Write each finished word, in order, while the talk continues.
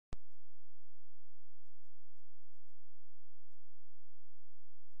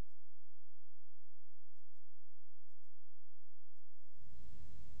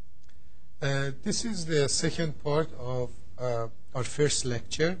This is the second part of our first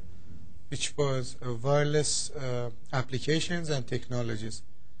lecture, which was wireless applications and technologies.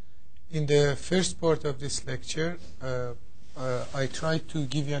 In the first part of this lecture, I tried to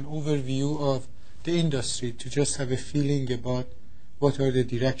give you an overview of the industry to just have a feeling about what are the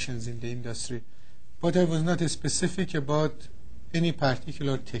directions in the industry. But I was not specific about any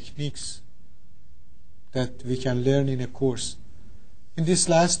particular techniques that we can learn in a course. In this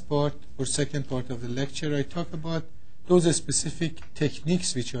last part, or second part of the lecture, I talk about those specific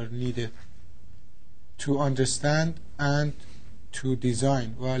techniques which are needed to understand and to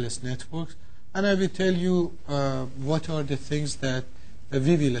design wireless networks, and I will tell you what are the things that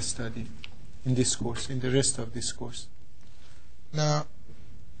we will study in this course, in the rest of this course. Now,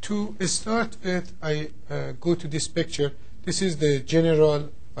 to start with, I go to this picture. This is the general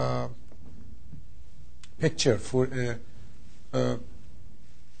picture for a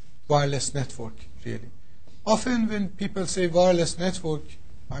wireless network, really. Often when people say wireless network,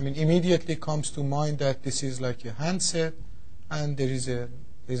 I mean, immediately comes to mind that this is like a handset, and there is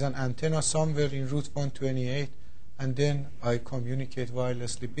an antenna somewhere in route 128, and then I communicate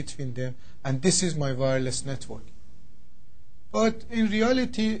wirelessly between them, and this is my wireless network. But in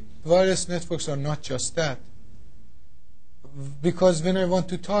reality, wireless networks are not just that. Because when I want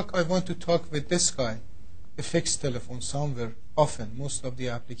to talk with this guy, a fixed telephone somewhere, often, most of the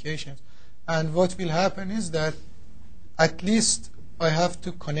applications. And what will happen is that at least I have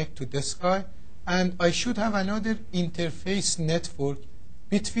to connect to this guy, and I should have another interface network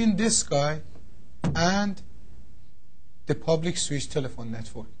between this guy and the public switch telephone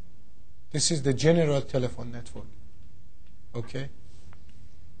network. This is the general telephone network. Okay?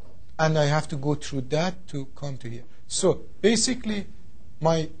 And I have to go through that to come to here. So basically,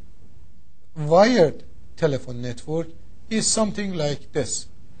 my wired telephone network is something like this.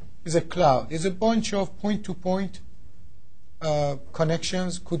 It's a cloud. It's a bunch of point-to-point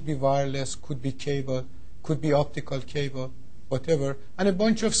connections. Could be wireless, could be cable, could be optical cable, whatever, and a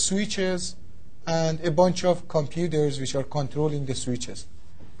bunch of switches and a bunch of computers which are controlling the switches.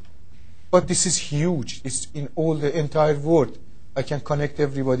 But this is huge. It's in all the entire world. I can connect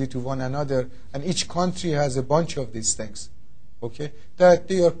everybody to one another, and each country has a bunch of these things, okay, that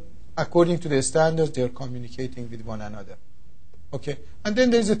they are, according to the standards, they are communicating with one another, okay. And then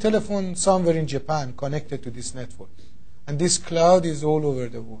there's a telephone somewhere in Japan connected to this network, and this cloud is all over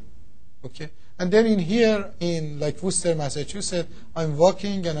the world, okay. And then in here, in like Worcester, Massachusetts, I'm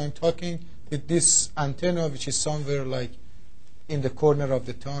walking and I'm talking with this antenna, which is somewhere like in the corner of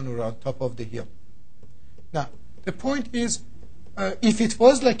the town or on top of the hill. Now, the point is, if it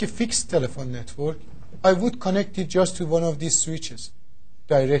was like a fixed telephone network, I would connect it just to one of these switches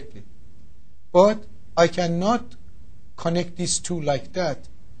directly. But I cannot connect these two like that,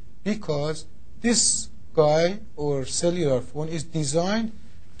 because this guy or cellular phone is designed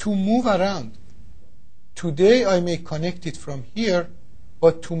to move around. Today I may connect it from here,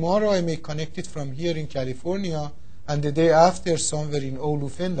 but tomorrow I may connect it from here in California, and the day after somewhere in Oulu,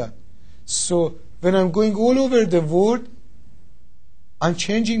 Finland. So when I'm going all over the world, I'm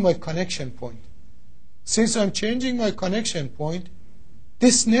changing my connection point. Since I'm changing my connection point,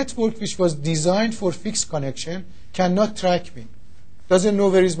 this network, which was designed for fixed connection, cannot track me. Doesn't know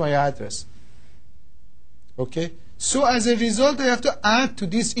where is my address. Okay? So as a result, I have to add to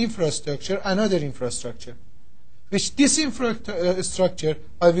this infrastructure another infrastructure, which this infrastructure,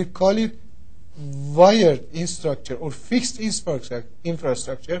 I will call it wired infrastructure or fixed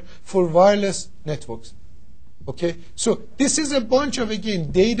infrastructure for wireless networks. Okay, so this is a bunch of,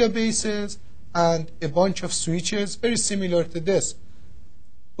 again, databases and a bunch of switches, very similar to this.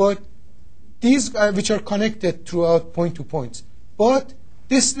 But these which are connected throughout point-to-points. But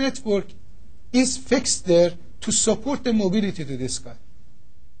this network is fixed there to support the mobility to this guy.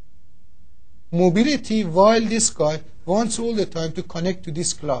 Mobility while this guy wants all the time to connect to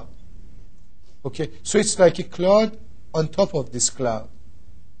this cloud. Okay, so it's like a cloud on top of this cloud,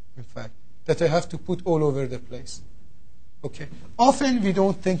 in fact, that I have to put all over the place. Okay, often we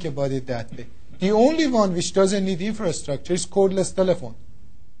don't think about it that way. The only one which doesn't need infrastructure is cordless telephone.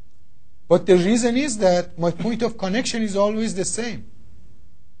 But the reason is that my point of connection is always the same.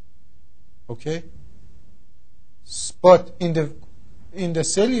 Okay, but in the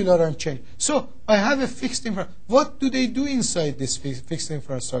cellular, I'm changing. So I have a fixed infrastructure. What do they do inside this fixed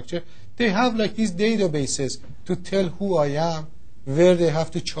infrastructure? They have like these databases to tell who I am, where they have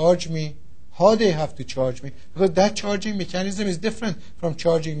to charge me, how they have to charge me, because that charging mechanism is different from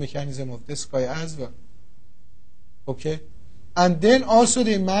charging mechanism of this guy as well. Okay? And then also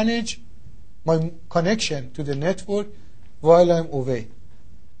they manage my connection to the network while I'm away.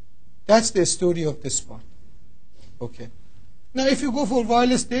 That's the story of this part. Okay. Now, if you go for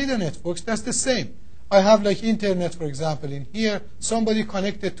wireless data networks, that's the same. I have like internet, for example, in here. Somebody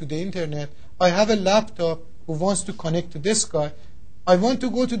connected to the internet. I have a laptop who wants to connect to this guy. I want to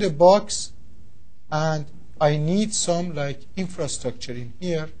go to the box, and I need some like infrastructure in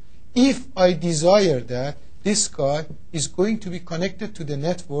here. If I desire that, this guy is going to be connected to the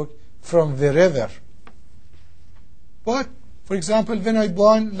network from wherever. But, for example, when I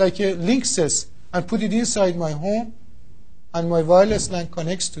buy like a Linksys and put it inside my home, and my wireless LAN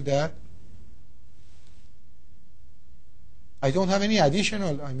connects to that, I don't have any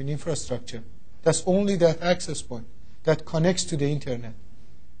additional, infrastructure. That's only that access point that connects to the internet.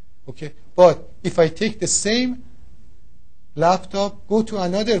 Okay? But if I take the same laptop, go to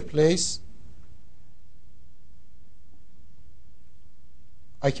another place,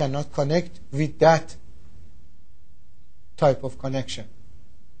 I cannot connect with that type of connection.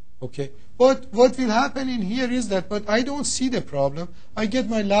 Okay? But what will happen in here is that, but I don't see the problem. I get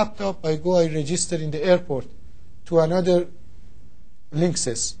my laptop, I register in the airport to another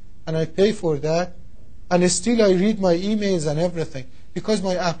Linksys, and I pay for that, and still I read my emails and everything, because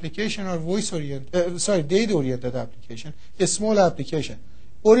my application are data-oriented application, a small application.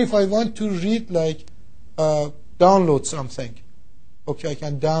 Or if I want to read, like, download something, okay, I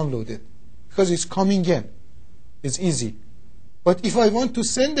can download it, because it's coming in. It's easy. But if I want to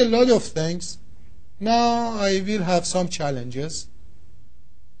send a lot of things, now I will have some challenges.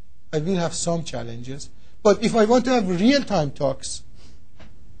 But if I want to have real-time talks,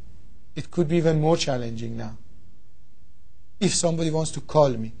 it could be even more challenging now. If somebody wants to call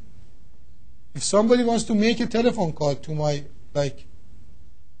me. If somebody wants to make a telephone call to my,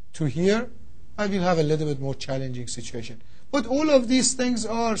 to here, I will have a little bit more challenging situation. But all of these things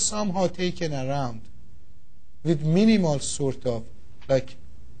are somehow taken around with minimal sort of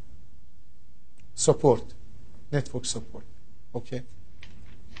support, network support. Okay.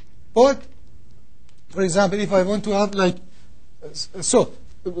 But for example, if I want to have so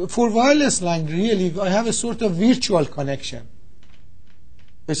for wireless LAN, really I have a sort of virtual connection.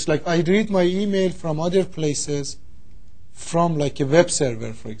 It's like I read my email from other places, from like a web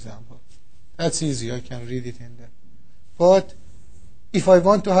server, for example. That's easy, I can read it in there. But if I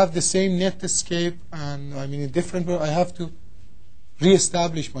want to have the same net escape and a different, I have to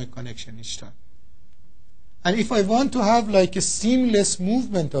reestablish my connection each time. And if I want to have like a seamless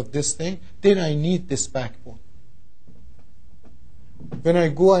movement of this thing, then I need this backbone. When I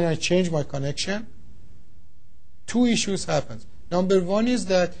go and I change my connection, two issues happen. Number one is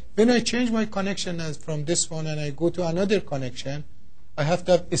that when I change my connection from this one and I go to another connection, I have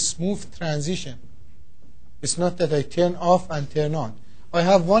to have a smooth transition. It's not that I turn off and turn on. I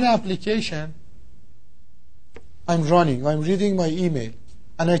have one application, I'm running, I'm reading my email,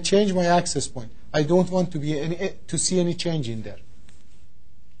 and I change my access point. I don't want to see any change in there.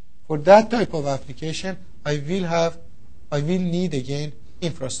 For that type of application, I will need again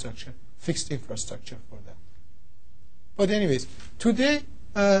infrastructure, fixed infrastructure for that. But anyways, today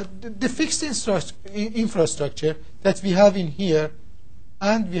the fixed infrastructure that we have in here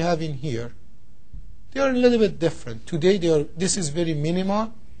and we have in here, they are a little bit different. Today, this is very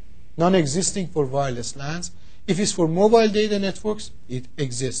minimal, non-existing for wireless LANs. If it's for mobile data networks, it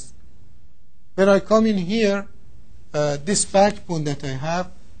exists. When I come in here, this backbone that I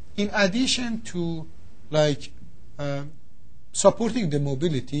have, in addition to supporting the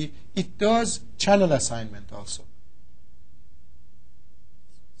mobility, it does channel assignment also.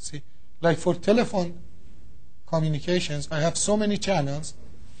 See, like for telephone communications, I have so many channels,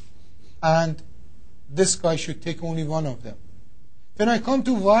 and this guy should take only one of them. When I come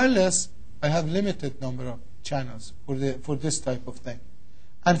to wireless, I have limited number of channels for this type of thing.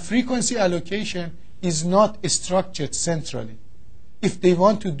 And frequency allocation is not structured centrally. If they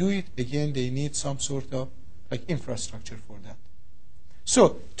want to do it, again, they need some sort of infrastructure for that.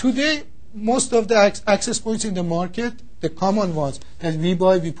 So today, most of the access points in the market, the common ones that we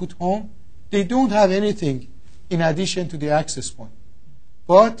buy, we put home, they don't have anything in addition to the access point.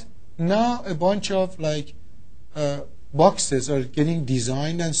 But now a bunch of boxes are getting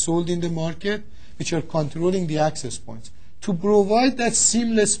designed and sold in the market, which are controlling the access points. To provide that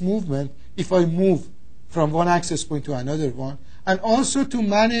seamless movement, if I move from one access point to another one, and also to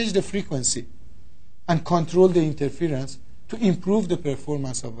manage the frequency and control the interference to improve the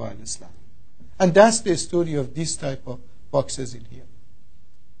performance of wireless LAN. And that's the story of this type of boxes in here.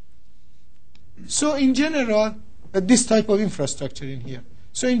 So in general, this type of infrastructure in here.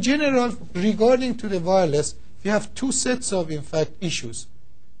 So in general, regarding to the wireless, we have two sets of, in fact, issues.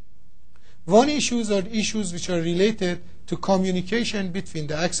 One issues are issues which are related to communication between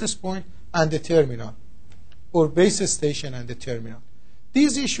the access point and the terminal, or base station and the terminal.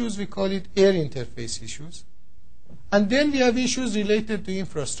 These issues, we call it air interface issues. And then we have issues related to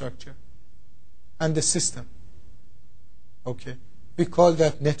infrastructure and the system. Okay, we call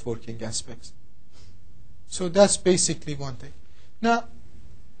that networking aspects. So that's basically one thing. Now,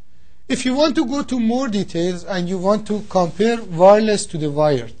 if you want to go to more details and you want to compare wireless to the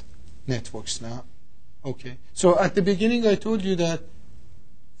wired networks now, okay. So at the beginning I told you that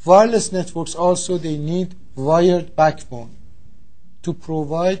wireless networks also, they need wired backbone to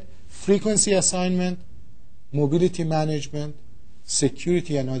provide frequency assignment, mobility management,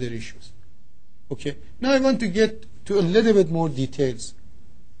 security, and other issues. Okay. Now I want to get to a little bit more details.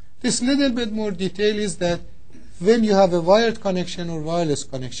 This little bit more detail is that when you have a wired connection or wireless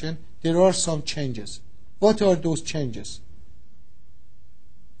connection, there are some changes. What are those changes?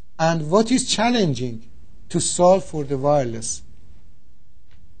 And what is challenging to solve for the wireless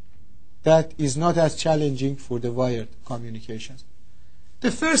that is not as challenging for the wired communications?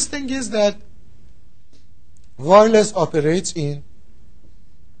 The first thing is that wireless operates in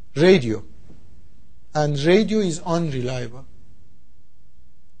radio, and radio is unreliable.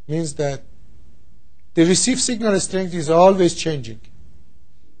 Means that the received signal strength is always changing.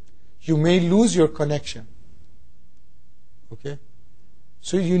 You may lose your connection. Okay?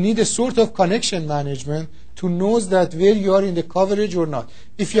 So you need a sort of connection management to know that where you are in the coverage or not.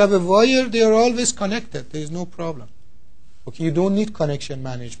 If you have a wire, they are always connected. There is no problem. Okay, you don't need connection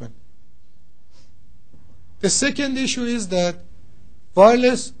management. The second issue is that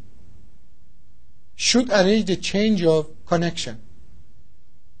wireless should arrange the change of connection,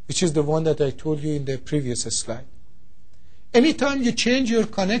 which is the one that I told you in the previous slide. Anytime you change your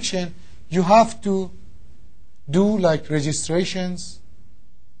connection, you have to do like registrations,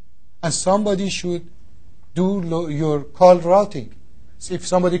 and somebody should do your call routing. So if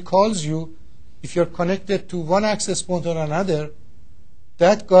somebody calls you, if you're connected to one access point or another,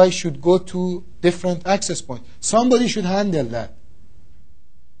 that guy should go to different access point. Somebody should handle that.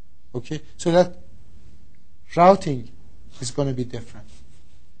 Okay, so that routing is going to be different.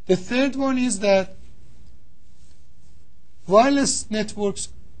 The third one is that wireless networks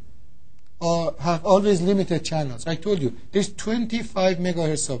have always limited channels. I told you, there's 25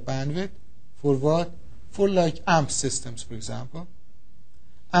 megahertz of bandwidth for what? For like amp systems, for example.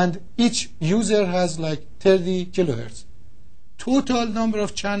 And each user has like 30 kilohertz. Total number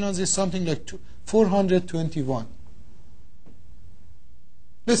of channels is something like 421.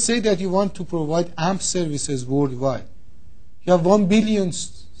 Let's say that you want to provide AMP services worldwide. You have 1 billion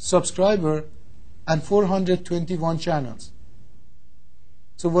subscribers and 421 channels.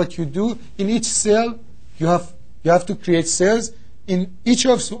 So what you do, in each cell, you have to create cells. In each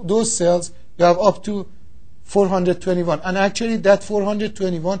of those cells, you have up to 421. And actually, that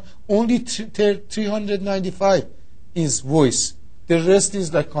 421, only 395 is voice. The rest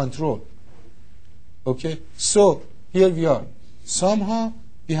is like control. Okay? So, here we are. Somehow,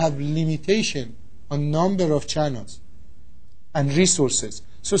 we have limitation on number of channels and resources.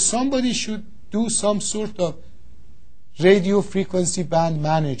 So somebody should do some sort of radio frequency band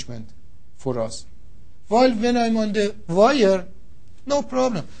management for us. While when I'm on the wire, no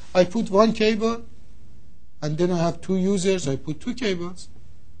problem. I put one cable, and then I have 2 users, I put 2 cables.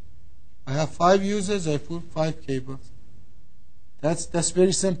 I have 5 users, I put 5 cables. That's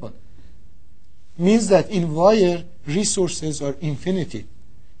very simple. Means that in wire, resources are infinity.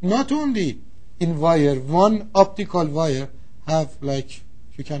 Not only in wire, one optical wire have like,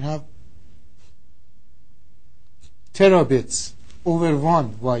 you can have terabits over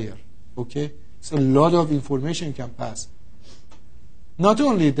one wire. Okay? So a lot of information can pass. Not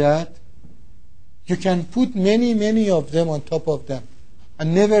only that, you can put many of them on top of them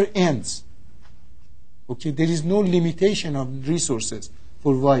and never ends. Okay? There is no limitation of resources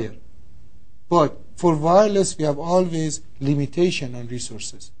for wire. But for wireless, we have always limitation on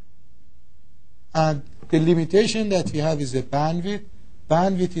resources. And the limitation that we have is the bandwidth.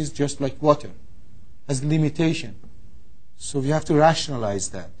 Bandwidth is just like water, has limitation. So we have to rationalize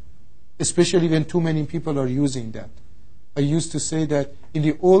that, especially when too many people are using that. I used to say that in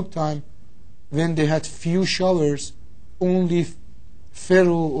the old time, when they had few showers, only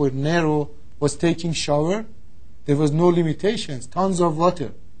Pharaoh or Nero was taking shower. There was no limitations, tons of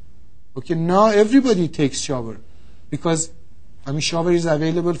water. Okay, now everybody takes shower because, shower is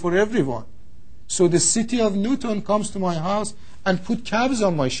available for everyone. So the city of Newton comes to my house and put caps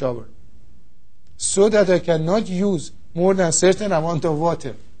on my shower so that I cannot use more than a certain amount of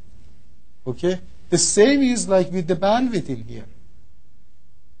water. Okay? The same is like with the bandwidth in here.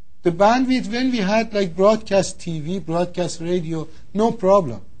 The bandwidth, when we had like broadcast TV, broadcast radio, no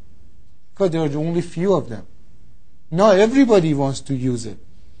problem, because there are only few of them. Now everybody wants to use it.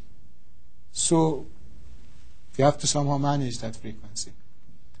 So we have to somehow manage that frequency.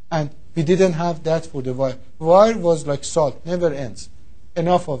 And we didn't have that for the wire. Wire was like salt, never ends.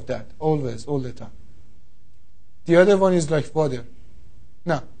 Enough of that, always, all the time. The other one is like water.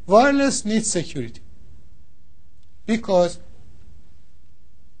 Now, wireless needs security. Because,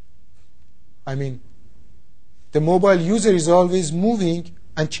 I mean, the mobile user is always moving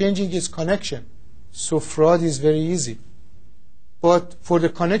and changing its connection. So fraud is very easy. But for the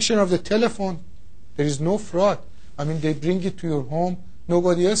connection of the telephone, there is no fraud. I mean, they bring it to your home,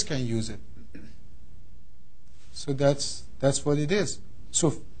 nobody else can use it. So that's what it is.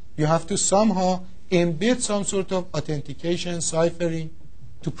 So you have to somehow embed some sort of authentication, ciphering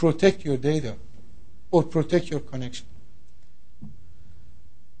to protect your data or protect your connection.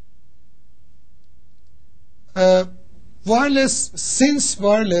 Wireless, since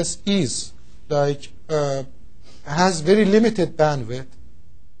wireless is like has very limited bandwidth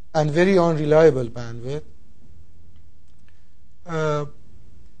and very unreliable bandwidth,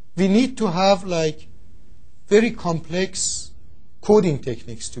 we need to have like very complex coding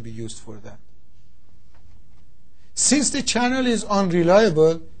techniques to be used for that. Since the channel is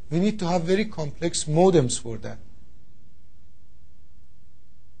unreliable, we need to have very complex modems for that.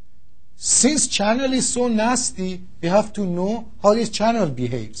 Since channel is so nasty, we have to know how this channel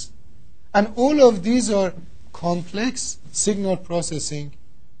behaves. And all of these are complex signal processing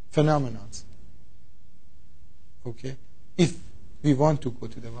phenomena. Okay? If we want to go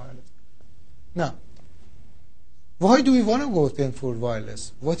to the wireless. Now, why do we want to go then for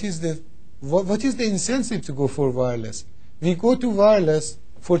wireless? What is the incentive to go for wireless? We go to wireless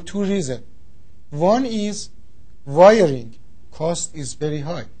for two reasons. One is wiring cost is very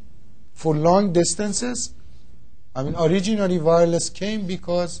high. For long distances, I mean, originally wireless came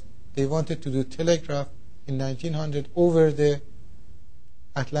because they wanted to do telegraph in 1900 over the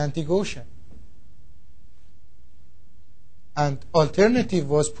Atlantic Ocean. And alternative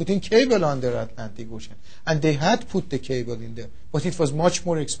was putting cable under Atlantic Ocean. And they had put the cable in there, but it was much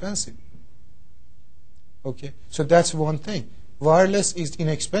more expensive. Okay, so that's one thing. Wireless is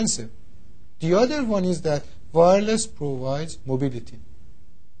inexpensive. The other one is that wireless provides mobility.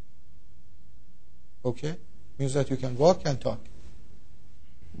 Okay, means that you can walk and talk.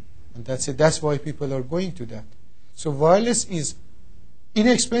 And that's it. That's why people are going to that. So wireless is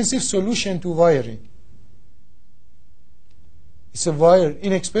inexpensive solution to wiring. It's a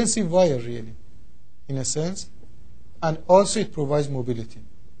inexpensive wire really, in a sense. And also it provides mobility.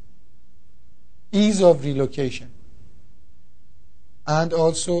 Ease of relocation. And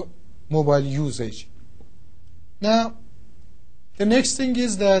also mobile usage. Now, the next thing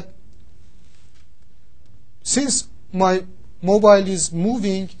is that since my mobile is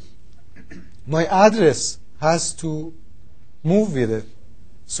moving, my address has to move with it.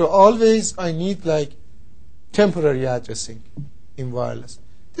 So always I need like temporary addressing in wireless.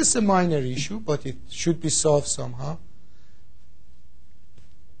 This is a minor issue, but it should be solved somehow.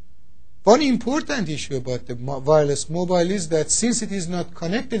 One important issue about the wireless mobile is that since it is not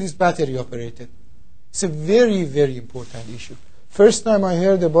connected, it's battery operated. It's a very, very important issue. First time I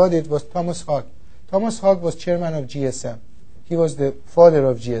heard about it was Thomas Hogg. Thomas Hogg was chairman of GSM. He was the father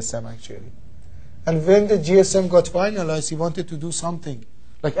of GSM actually. And when the GSM got finalized, he wanted to do something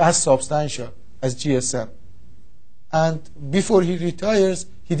like as substantial as GSM. And before he retires,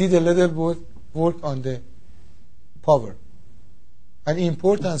 he did a little work on the power and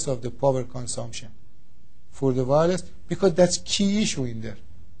importance of the power consumption for the wireless, because that's key issue in there.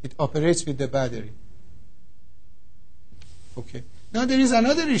 It operates with the battery. Okay. Now there is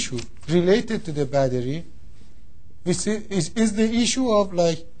another issue related to the battery, which is the issue of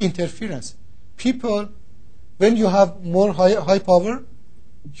like interference. People, when you have more high power,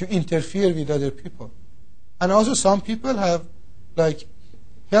 you interfere with other people. And also some people have like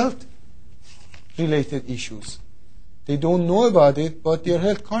health related issues. They don't know about it, but they are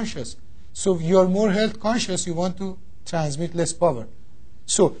health conscious. So if you are more health conscious, you want to transmit less power.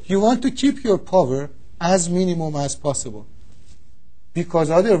 So you want to keep your power as minimum as possible,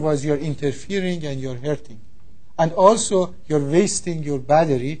 because otherwise you are interfering and you are hurting. And also you are wasting your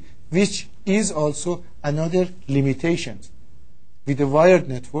battery, which is also another limitation. With the wired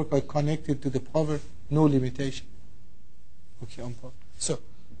network, I connected to the power, no limitation. Okay, on power. So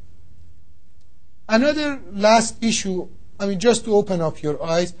another last issue, I mean, just to open up your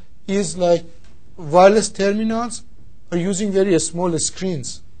eyes, is like wireless terminals are using very small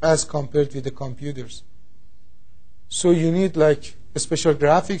screens as compared with the computers. So you need like special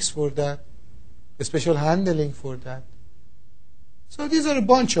graphics for that, special handling for that. So these are a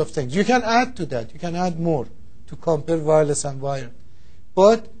bunch of things. You can add to that. You can add more to compare wireless and wired.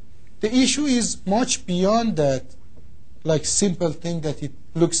 But the issue is much beyond that, like simple thing that it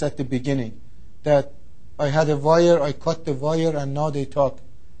looks at the beginning, that I had a wire, I cut the wire, and now they talk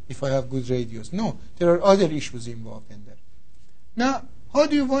if I have good radios. No, there are other issues involved in there. Now, how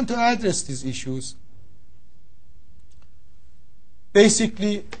do you want to address these issues?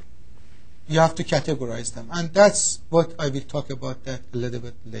 Basically, you have to categorize them, and that's what I will talk about that a little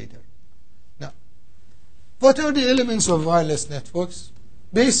bit later. Now, what are the elements of wireless networks?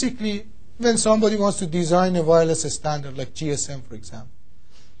 Basically, when somebody wants to design a wireless standard like GSM, for example,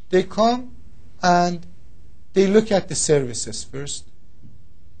 they come and they look at the services first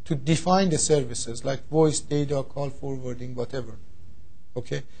to define the services like voice, data, call forwarding, whatever.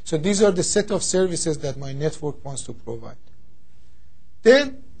 Okay? So these are the set of services that my network wants to provide.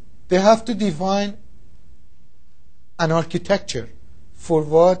 Then they have to define an architecture for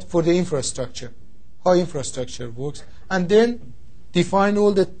what? For the infrastructure, how infrastructure works, and then define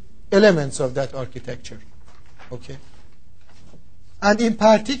all the elements of that architecture. Okay? And in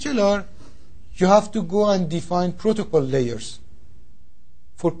particular, you have to go and define protocol layers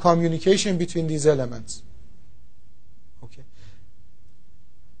for communication between these elements. Okay?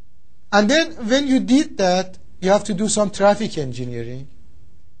 And then when you did that, you have to do some traffic engineering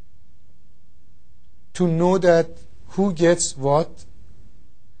to know that who gets what,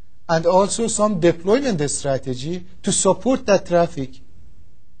 and also some deployment strategy to support that traffic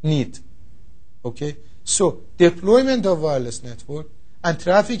need. Okay? So deployment of wireless network and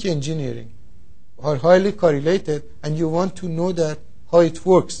traffic engineering are highly correlated, and you want to know that how it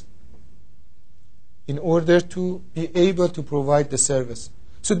works in order to be able to provide the service.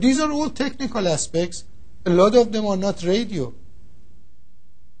 So these are all technical aspects. A lot of them are not radio.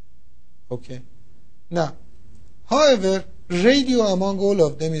 Okay. Now, however, radio among all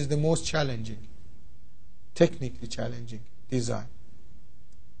of them is the most challenging, technically challenging design.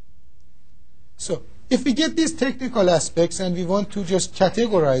 So if we get these technical aspects and we want to just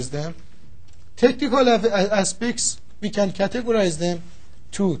categorize them, technical aspects, we can categorize them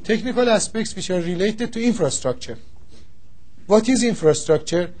to technical aspects which are related to infrastructure. What is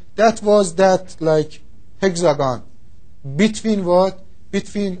infrastructure? That was that like hexagon between what?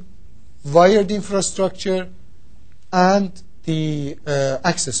 Between wired infrastructure and the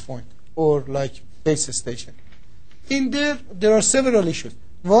access point, or like base station. In there are several issues.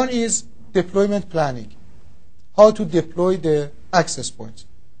 One is deployment planning, how to deploy the access points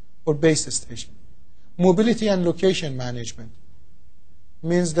or base station. Mobility and location management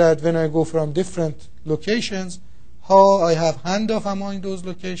means that when I go from different locations, how I have handoff among those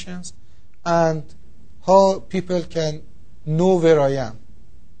locations and how people can know where I am.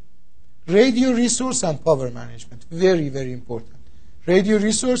 Radio resource and power management, very, very important. Radio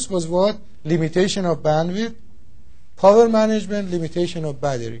resource was what? Limitation of bandwidth. Power management, limitation of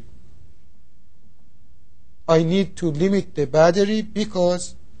battery. I need to limit the battery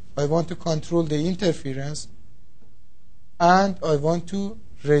because I want to control the interference and I want to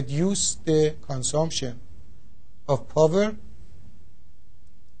reduce the consumption of power.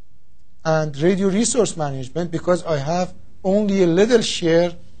 And radio resource management, because I have only a little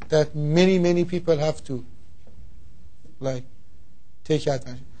share that many people have to like take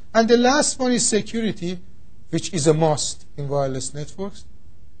advantage. And the last one is security, which is a must in wireless networks,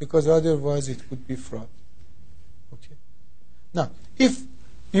 because otherwise it would be fraud. Okay. Now, if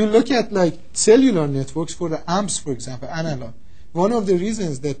you look at like cellular networks for the amps, for example, analog, one of the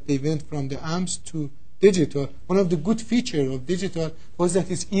reasons that they went from the amps to digital, one of the good features of digital was that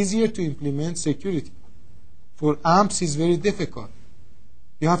it's easier to implement security. For amps, it's very difficult.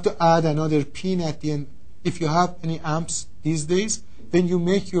 You have to add another pin at the end. If you have any amps these days, when you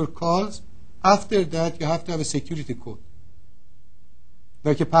make your calls, after that you have to have a security code,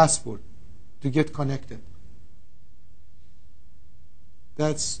 like a password, to get connected.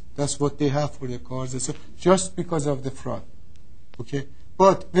 That's what they have for the cars. So just because of the fraud. Okay?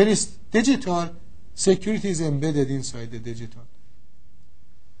 But when it's digital, security is embedded inside the digital.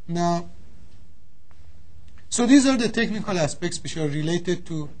 Now, so these are the technical aspects which are related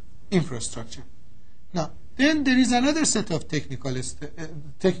to infrastructure. Now, then there is another set of technical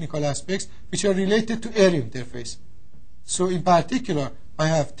aspects which are related to air interface. So in particular, I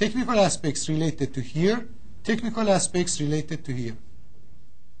have technical aspects related to here, technical aspects related to here.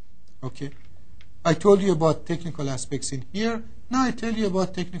 Okay? I told you about technical aspects in here. Now I tell you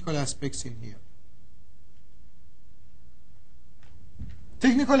about technical aspects in here.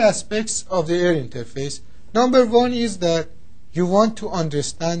 Technical aspects of the air interface. Number one is that you want to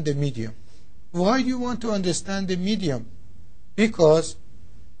understand the medium. Why do you want to understand the medium? Because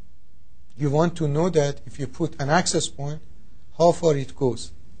you want to know that if you put an access point, how far it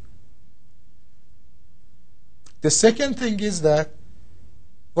goes. The second thing is that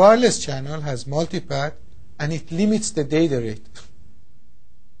wireless channel has multipath and it limits the data rate.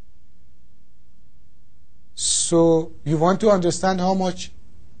 So you want to understand how much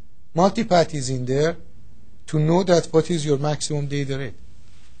multipath is in there to know that what is your maximum data rate.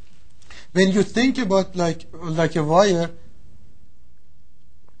 When you think about like a wire,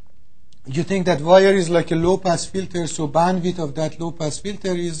 you think that wire is like a low-pass filter, so bandwidth of that low-pass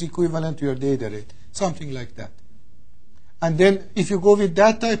filter is equivalent to your data rate, something like that. And then if you go with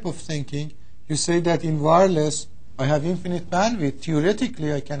that type of thinking, you say that in wireless, I have infinite bandwidth.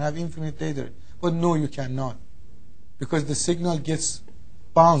 Theoretically, I can have infinite data rate. But no, you cannot, because the signal gets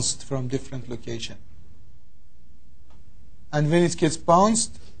bounced from different location. And when it gets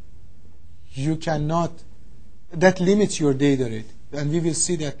bounced, you cannot, that limits your data rate. And we will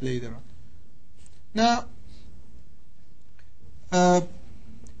see that later on. Now,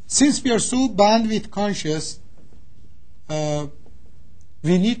 since we are so bandwidth conscious,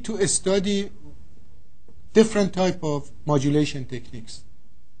 we need to study different type of modulation techniques.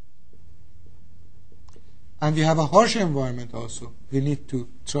 And we have a harsh environment also. We need to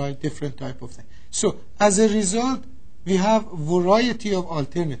try different type of things. So as a result, we have a variety of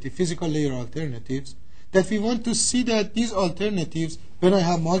alternative, physical layer alternatives, that we want to see that these alternatives, when I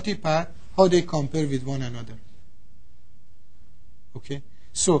have multipath, how they compare with one another. Okay?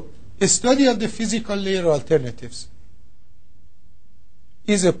 So a study of the physical layer alternatives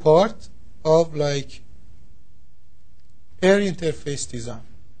is a part of like air interface design.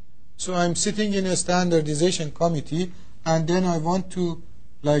 So I'm sitting in a standardization committee, and then I want to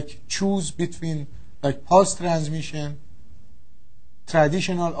like choose between like pulse transmission,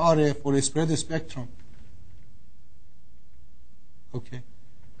 traditional RF, or a spread spectrum. Okay.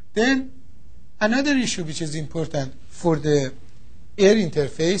 Then another issue which is important for the air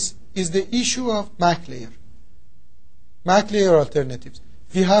interface is the issue of MAC layer. MAC layer alternatives.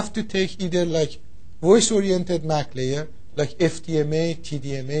 We have to take either like voice-oriented MAC layer, like FDMA,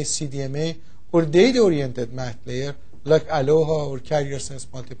 TDMA, CDMA, or data-oriented MAC layer, like Aloha or carrier sense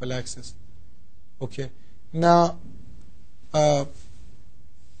multiple access. Okay. Now,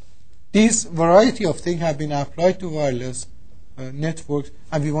 these variety of things have been applied to wireless networks,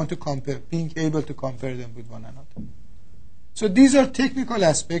 and we want to compare, being able to compare them with one another. So these are technical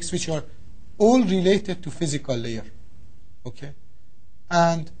aspects which are all related to physical layer. Okay.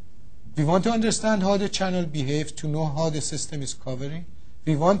 And we want to understand how the channel behaves to know how the system is covering.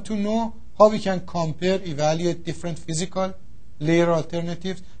 We want to know how we can compare, evaluate different physical layer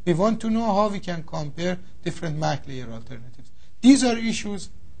alternatives. We want to know how we can compare different MAC layer alternatives. These are issues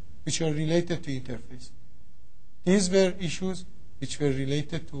which are related to interface. These were issues which were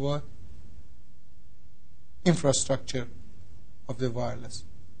related to what? Infrastructure of the wireless.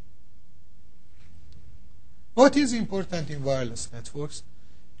 What is important in wireless networks?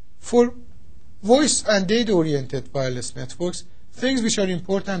 For voice and data-oriented wireless networks, things which are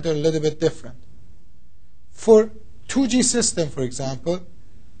important are a little bit different. For 2G system, for example,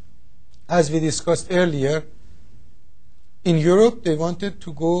 as we discussed earlier, in Europe, they wanted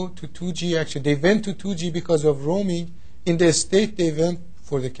to go to 2G. Actually, they went to 2G because of roaming. In the States, they went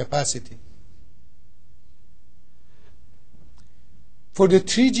for the capacity. For the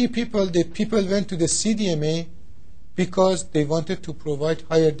 3G people, the people went to the CDMA because they wanted to provide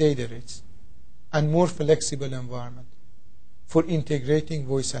higher data rates and more flexible environment for integrating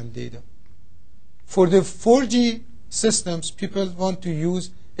voice and data. For the 4G systems, people want to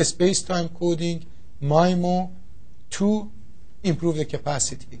use a space-time coding, MIMO, to improve the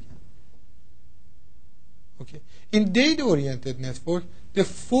capacity again. Okay. In data-oriented network, the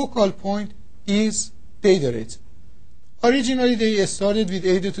focal point is data rates. Originally, they started with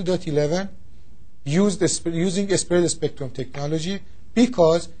 802.11, using a spread spectrum technology,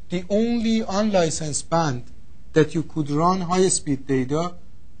 because the only unlicensed band that you could run high-speed data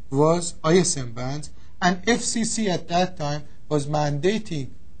was ISM bands, and FCC at that time was mandating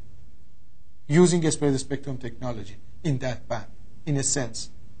using a spread spectrum technology in that band, in a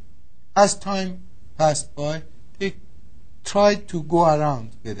sense. As time passed by, they tried to go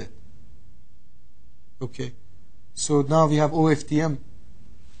around with it. Okay. So now we have OFDM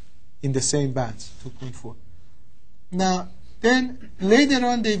in the same bands, 2.4. Now, then later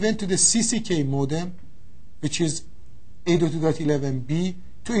on they went to the CCK modem, which is 802.11b,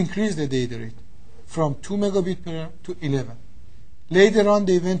 to increase the data rate from 2 megabit per hour to 11. Later on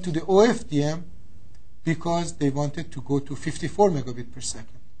they went to the OFDM, because they wanted to go to 54 megabit per second.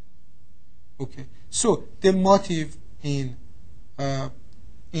 Okay, so the motive in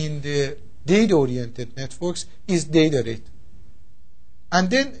the data-oriented networks is data rate. And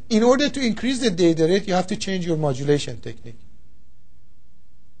then in order to increase the data rate, you have to change your modulation technique.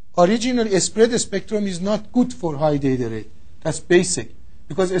 Originally, a spread spectrum is not good for high data rate. That's basic.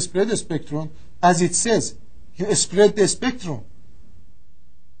 Because a spread spectrum, as it says, you spread the spectrum.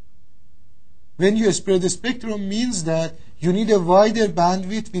 When you spread the spectrum means that you need a wider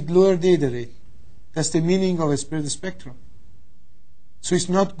bandwidth with lower data rate. That's the meaning of a spread spectrum. So it's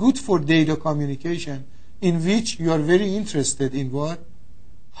not good for data communication in which you are very interested in what?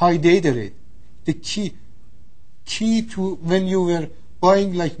 High data rate. The key to when you were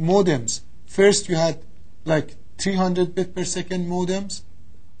buying like modems, first you had like 300 bit per second modems,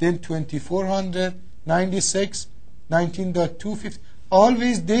 then 2400, 96, 19.250.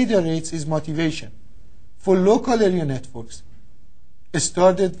 Always data rates is motivation. For local area networks, it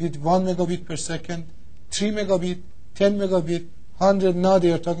started with 1 megabit per second, 3 megabit, 10 megabit, 100. Now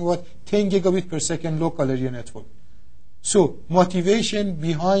they are talking about 10 gigabit per second local area network. So motivation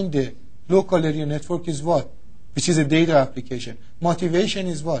behind the local area network is what? Which is a data application. Motivation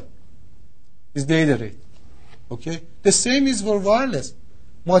is what? Is data rate. Okay? The same is for wireless.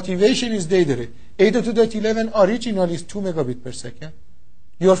 Motivation is data rate. 802.11 originally is 2 megabit per second.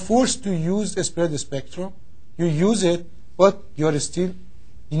 You are forced to use a spread spectrum. You use it, but you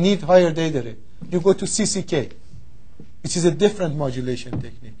need higher data rate. You go to CCK, which is a different modulation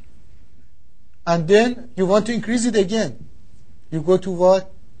technique. And then you want to increase it again. You go to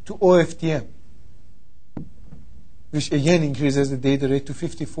what? To OFDM, which again increases the data rate to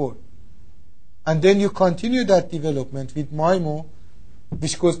 54. And then you continue that development with MIMO,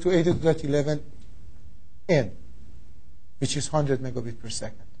 which goes to 802.11n, which is 100 megabit per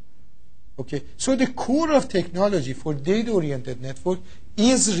second. Okay, so the core of technology for data-oriented network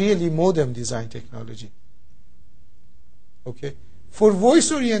is really modem design technology. Okay, for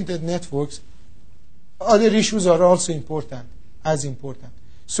voice-oriented networks, other issues are also important, as important.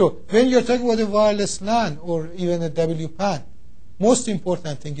 So when you're talking about a wireless LAN or even a WPAN, most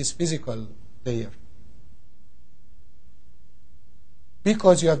important thing is physical layer.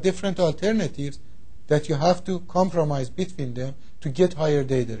 Because you have different alternatives that you have to compromise between them to get higher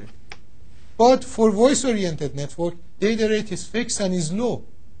data rate. But for voice-oriented network, data rate is fixed and is low.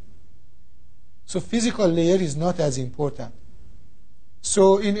 So physical layer is not as important.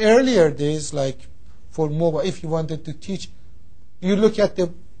 So in earlier days, like for mobile, if you wanted to teach, you look at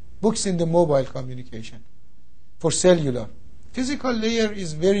the books in the mobile communication. For cellular, physical layer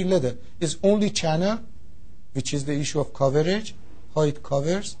is very little. It's only channel, which is the issue of coverage, how it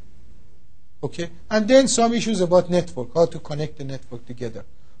covers. Okay, and then some issues about network, how to connect the network together,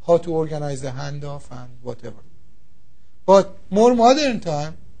 how to organize the handoff and whatever. But more modern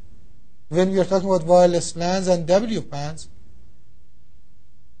time, when we are talking about wireless LANs and WPANs,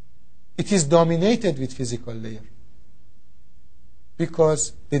 it is dominated with physical layer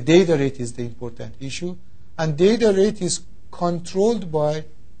because the data rate is the important issue, and data rate is controlled by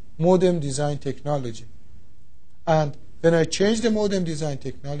modem design technology. And when I change the modem design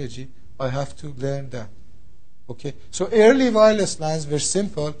technology, I have to learn that. Okay, so early wireless LANs were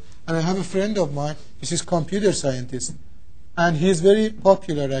simple, and I have a friend of mine, this is computer scientist, and he is very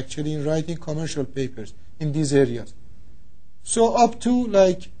popular actually in writing commercial papers in these areas. So up to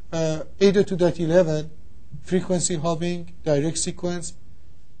like 802.11, frequency hopping, direct sequence,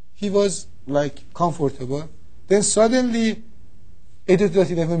 he was like comfortable. Then suddenly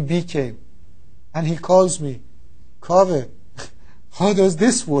 802.11b came, and he calls me, Kaveh, how does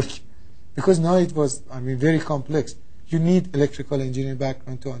this work? Because now it was, very complex. You need electrical engineering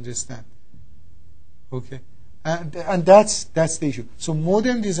background to understand. Okay, and that's the issue. So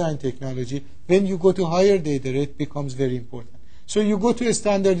modem design technology, when you go to higher data rate, becomes very important. So you go to a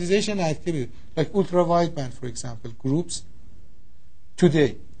standardization activity, like ultra-wideband, for example, groups.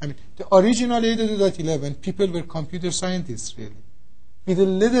 Today, the original 802.11, people were computer scientists, really, with a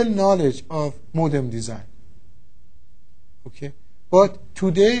little knowledge of modem design. Okay, but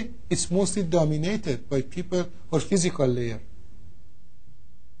today it's mostly dominated by people or physical layer.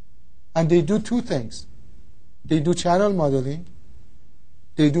 And they do two things. They do channel modeling,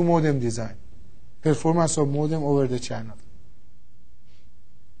 they do modem design, performance of modem over the channel.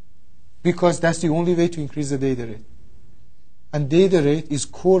 Because that's the only way to increase the data rate. And data rate is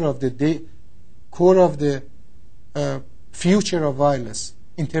core of the future of wireless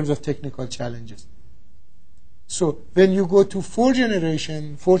in terms of technical challenges. So when you go to fourth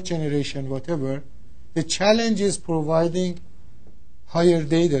generation, whatever, the challenge is providing higher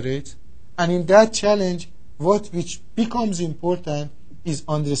data rates And in that challenge, which becomes important is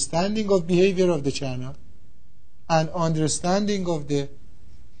understanding of behavior of the channel and understanding of the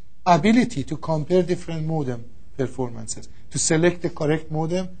ability to compare different modem performances, to select the correct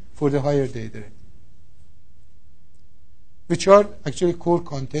modem for the higher data rate, which are actually core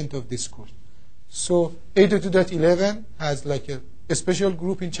content of this course. So 802.11 has like a special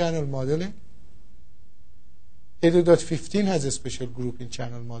group in channel modeling. 802.15 has a special group in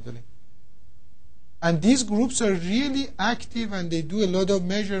channel modeling. And these groups are really active and they do a lot of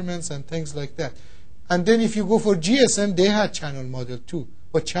measurements and things like that. And then if you go for GSM, they had channel model too.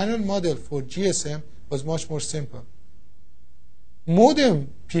 But channel model for GSM was much more simple. Modem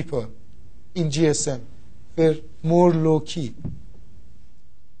people in GSM were more low-key,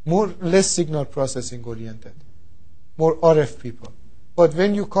 less signal processing oriented, more RF people. But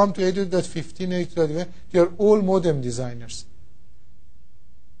when you come to 802.15, 802.11, they are all modem designers.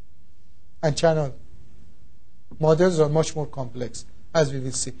 And channel models are much more complex, as we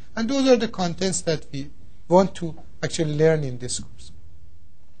will see. And those are the contents that we want to actually learn in this course.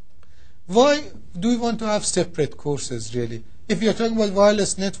 Why do we want to have separate courses, really? If you're talking about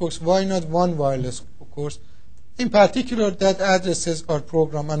wireless networks, why not one wireless course? In particular, that addresses our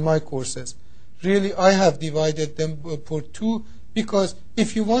program and my courses. Really, I have divided them for two, because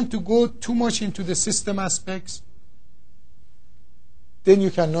if you want to go too much into the system aspects, then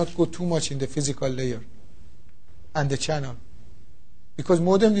you cannot go too much in the physical layer and the channel. Because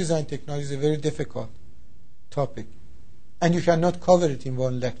modem design technology is a very difficult topic, and you cannot cover it in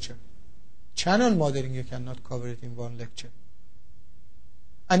one lecture. Channel modeling, you cannot cover it in one lecture.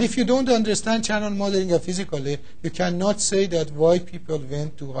 And if you don't understand channel modeling at physical layer, you cannot say that why people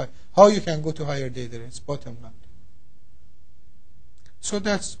went to how you can go to higher data rates, bottom line. So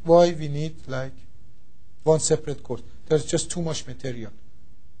that's why we need like one separate course. There's just too much material.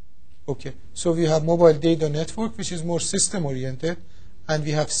 Okay, so we have mobile data network, which is more system oriented, and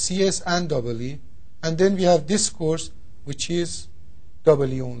we have CS and EE, and then we have this course, which is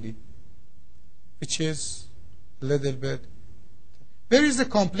EE only, which is a little bit. Where is the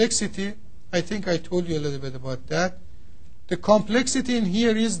complexity? I think I told you a little bit about that. The complexity in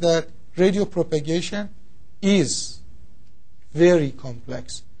here is that radio propagation is very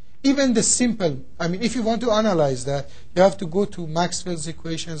complex. Even the simple, I mean, if you want to analyze that, you have to go to Maxwell's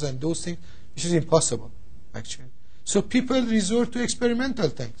equations and those things, which is impossible, actually. So people resort to experimental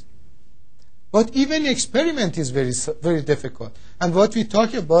things. But even experiment is very, very difficult. And what we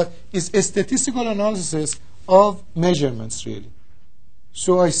talk about is a statistical analysis of measurements, really.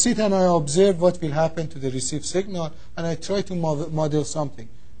 So I sit and I observe what will happen to the received signal, and I try to model something.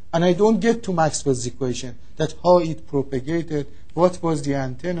 And I don't get to Maxwell's equation, that how it propagated, what was the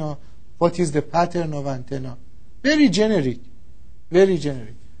antenna, what is the pattern of antenna. Very generic, very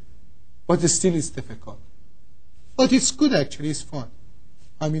generic. But still it's difficult. But it's good, actually, it's fun.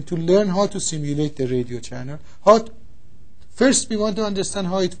 I mean, to learn how to simulate the radio channel. First we want to understand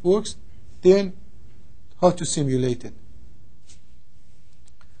how it works, then how to simulate it.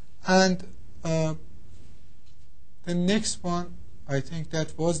 And the next one, I think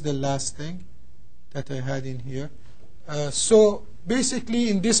that was the last thing that I had in here. So basically,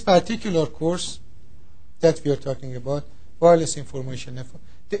 in this particular course that we are talking about, wireless information network,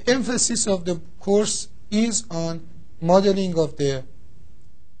 the emphasis of the course is on modeling of the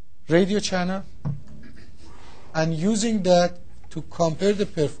radio channel and using that to compare the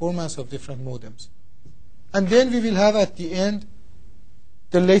performance of different modems. And then we will have at the end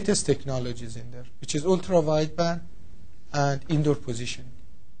the latest technologies in there, which is ultra-wideband and indoor positioning,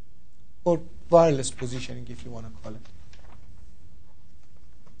 or wireless positioning, if you want to call it.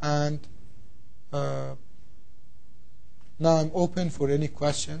 And now I'm open for any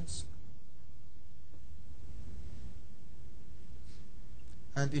questions.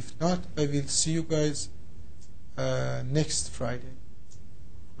 And if not, I will see you guys next Friday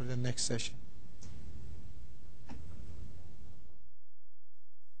for the next session.